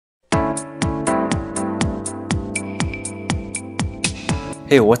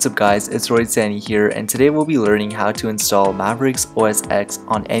Hey, what's up guys, it's Rohit Saini here, and today we'll be learning how to install Mavericks OS X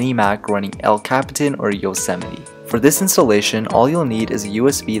on any Mac running Capitan or Yosemite. For this installation, all you'll need is a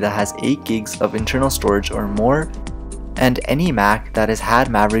USB that has 8 gigs of internal storage or more, and any Mac that has had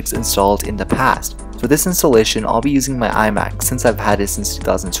Mavericks installed in the past. For this installation, I'll be using my iMac since I've had it since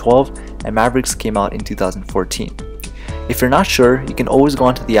 2012 and Mavericks came out in 2014. If you're not sure, you can always go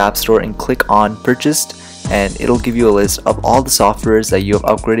onto the App Store and click on Purchased, and it'll give you a list of all the softwares that you have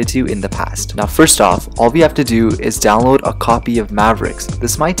upgraded to in the past. Now first off, all we have to do is download a copy of Mavericks.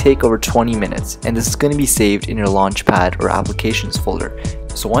 This might take over 20 minutes and this is going to be saved in your Launchpad or Applications folder.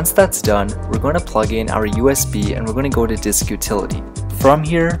 So once that's done, we're going to plug in our USB and we're going to go to Disk Utility. From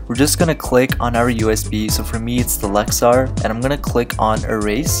here, we're just going to click on our USB. So for me it's the Lexar, and I'm going to click on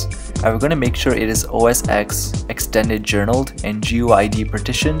Erase, and we're going to make sure it is OS X extended journaled and GUID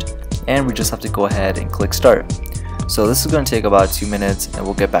partitioned, and we just have to go ahead and click Start. So this is going to take about 2 minutes and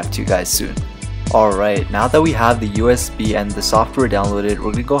we'll get back to you guys soon. Alright, now that we have the USB and the software downloaded,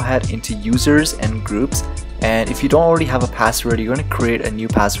 we're going to go ahead into Users and Groups, and if you don't already have a password, you're going to create a new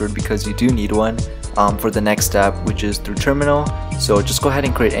password because you do need one for the next step, which is through terminal. So just go ahead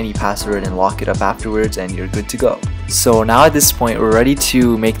and create any password and lock it up afterwards and you're good to go. So now at this point we're ready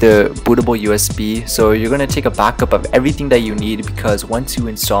to make the bootable USB. So you're going to take a backup of everything that you need because once you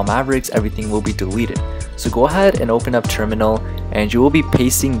install Mavericks, everything will be deleted. So go ahead and open up terminal and you will be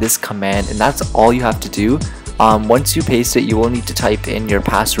pasting this command, and that's all you have to do. Once you paste it, you will need to type in your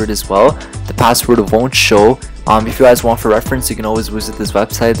password as well. The password won't show. If you guys want for reference, you can always visit this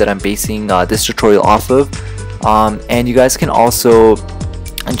website that I'm basing this tutorial off of. And you guys can also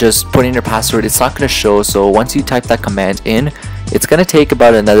just put in your password. It's not going to show, so once you type that command in, it's going to take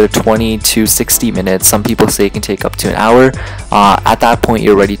about another 20 to 60 minutes. Some people say it can take up to an hour. At that point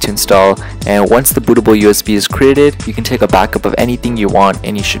you're ready to install, and once the bootable USB is created, you can take a backup of anything you want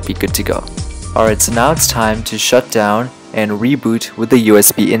and you should be good to go. Alright, so now it's time to shut down and reboot with the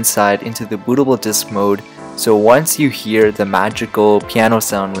USB inside into the bootable disk mode. So once you hear the magical piano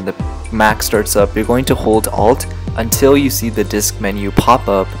sound when the Mac starts up, you're going to hold Alt until you see the disk menu pop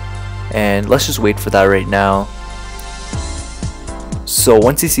up, and let's just wait for that right now. So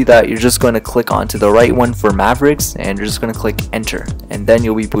once you see that, you're just going to click onto the right one for Mavericks and you're just going to click enter, and then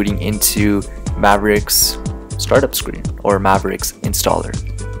you'll be booting into Mavericks startup screen or Mavericks installer.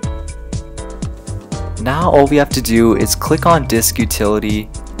 Now all we have to do is click on Disk Utility,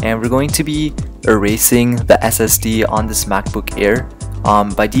 and we're going to be erasing the SSD on this MacBook Air.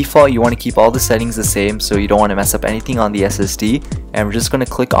 By default you want to keep all the settings the same, so you don't want to mess up anything on the SSD, and we're just going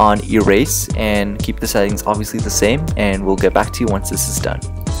to click on erase and keep the settings obviously the same, and we'll get back to you once this is done.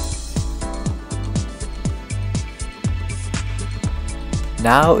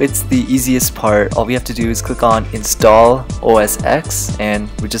 Now it's the easiest part. All we have to do is click on Install OS X, and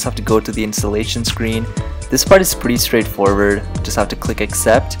we just have to go to the installation screen. This part is pretty straightforward. Just have to click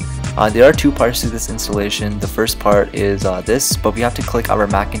Accept. There are 2 parts to this installation. The first part is this, but we have to click our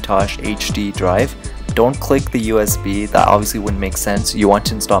Macintosh HD drive. Don't click the USB, that obviously wouldn't make sense. You want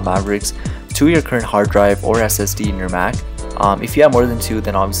to install Mavericks to your current hard drive or SSD in your Mac. If you have more than 2,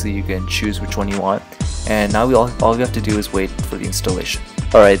 then obviously you can choose which one you want. And now all we have to do is wait for the installation.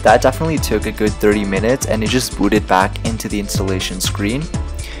 Alright, that definitely took a good 30 minutes and it just booted back into the installation screen.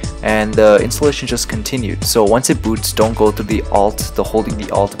 And the installation just continued. So once it boots, don't go through the holding the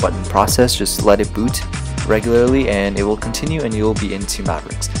Alt button process, just let it boot regularly and it will continue and you'll be into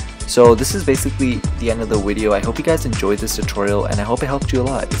Mavericks. So this is basically the end of the video. I hope you guys enjoyed this tutorial and I hope it helped you a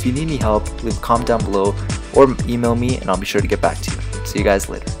lot. If you need any help, leave a comment down below or email me and I'll be sure to get back to you. See you guys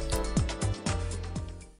later.